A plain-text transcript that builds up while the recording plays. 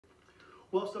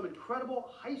Well, some incredible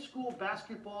high school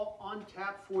basketball on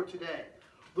tap for today.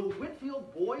 The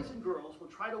Whitfield boys and girls will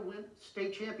try to win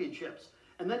state championships.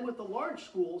 And then with the large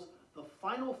schools, the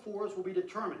Final Fours will be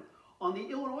determined. On the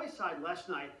Illinois side last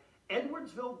night,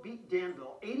 Edwardsville beat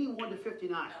Danville 81-59.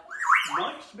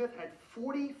 Mark Smith had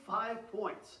 45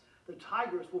 points. The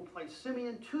Tigers will play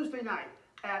Simeon Tuesday night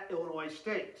at Illinois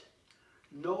State.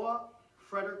 Noah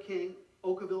Freder King,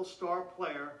 Okawville star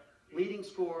player, leading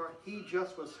scorer, he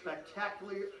just was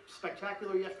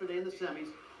spectacular yesterday in the semis.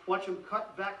 Watch him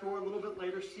cut backdoor a little bit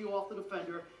later, seal off the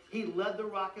defender. He led the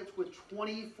Rockets with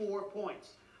 24 points.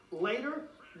 Later,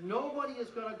 nobody is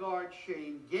going to guard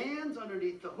Shane Gans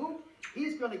underneath the hoop.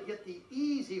 He's going to get the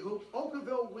easy hoop.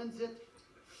 Okawville wins it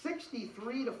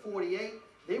 63-48.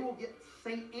 They will get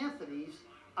St. Anthony's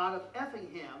out of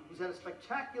Effingham, who's had a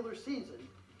spectacular season,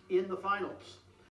 in the finals.